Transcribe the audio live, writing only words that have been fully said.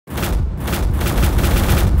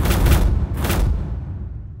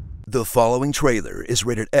The following trailer is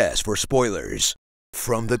rated S for spoilers.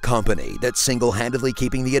 From the company that's single-handedly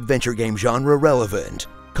keeping the adventure game genre relevant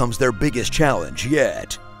comes their biggest challenge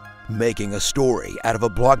yet: making a story out of a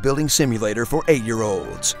block-building simulator for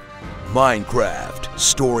 8-year-olds. Minecraft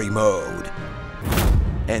Story Mode.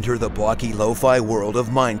 Enter the blocky lo-fi world of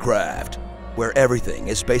Minecraft, where everything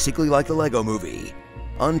is basically like the Lego movie,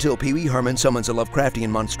 until Pee Wee Herman summons a Lovecraftian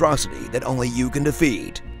monstrosity that only you can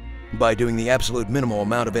defeat by doing the absolute minimal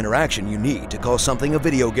amount of interaction you need to call something a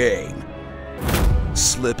video game.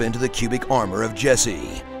 Slip into the cubic armor of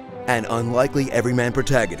Jesse, an unlikely everyman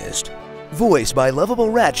protagonist, voiced by lovable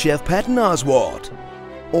rat chef Patton Oswalt,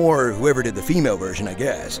 or whoever did the female version, I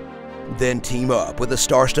guess. Then team up with a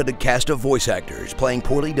star-studded cast of voice actors playing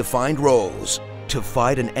poorly defined roles to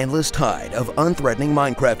fight an endless tide of unthreatening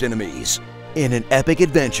Minecraft enemies in an epic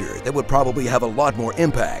adventure that would probably have a lot more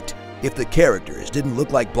impact if the characters didn't look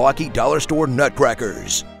like blocky dollar store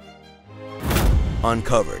nutcrackers.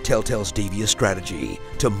 Uncover Telltale's devious strategy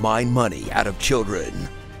to mine money out of children,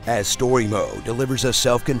 as Story Mode delivers a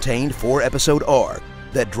self-contained 4-episode arc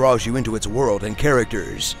that draws you into its world and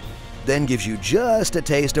characters, then gives you just a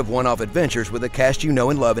taste of one-off adventures with a cast you know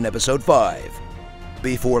and love in Episode 5,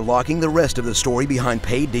 before locking the rest of the story behind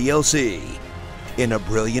paid DLC, in a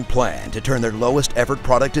brilliant plan to turn their lowest effort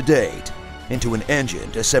product to date into an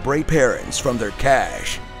engine to separate parents from their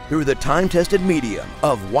cash through the time-tested medium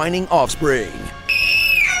of whining offspring.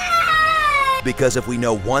 Because if we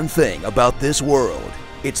know one thing about this world,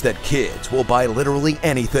 it's that kids will buy literally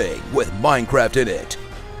anything with Minecraft in it.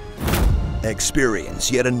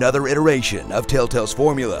 Experience yet another iteration of Telltale's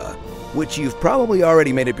formula, which you've probably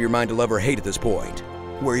already made up your mind to love or hate at this point,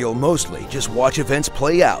 where you'll mostly just watch events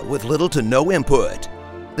play out with little to no input,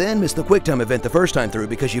 then miss the QuickTime event the first time through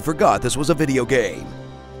because you forgot this was a video game.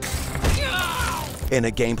 In a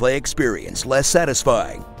gameplay experience less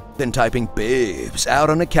satisfying than typing bibs out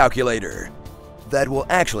on a calculator that will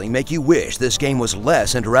actually make you wish this game was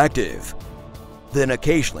less interactive. Then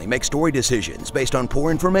occasionally make story decisions based on poor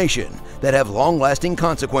information that have long-lasting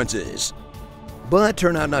consequences, but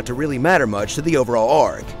turn out not to really matter much to the overall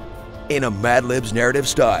arc, in a Mad Libs narrative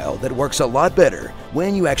style that works a lot better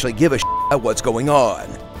when you actually give a shit about what's going on.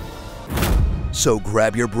 So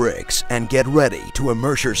grab your bricks and get ready to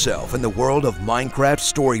immerse yourself in the world of Minecraft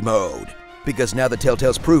Story Mode, because now that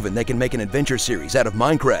Telltale's proven they can make an adventure series out of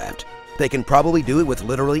Minecraft, they can probably do it with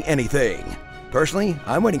literally anything. Personally,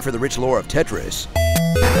 I'm waiting for the rich lore of Tetris.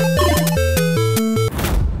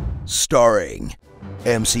 Starring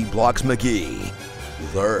MC Blocks McGee,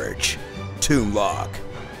 Lurch, Toonlock,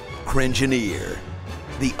 Cringineer,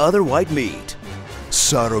 The Other White Meat,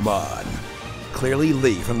 Saruman, Clearly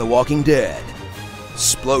Lee from The Walking Dead,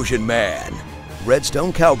 Splosion Man,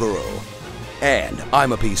 Redstone Cowgirl, and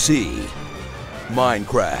I'm a PC.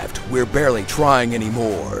 Minecraft, we're barely trying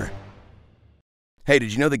anymore. Hey,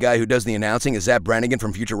 did you know the guy who does the announcing is Zap Brannigan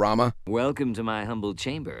from Futurama? Welcome to my humble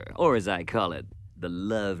chamber, or as I call it, the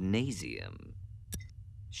Love-nasium.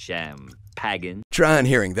 Sham-pagan. Try on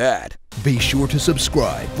hearing that. Be sure to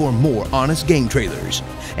subscribe for more honest game trailers,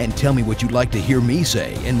 and tell me what you'd like to hear me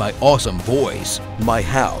say in my awesome voice. My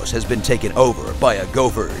house has been taken over by a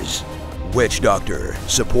gophers. Witch Doctor,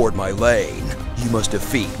 support my lane. You must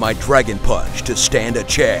defeat my Dragon Punch to stand a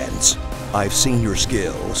chance. I've seen your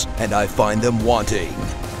skills, and I find them wanting.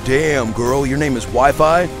 Damn, girl, your name is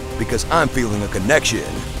Wi-Fi? Because I'm feeling a connection.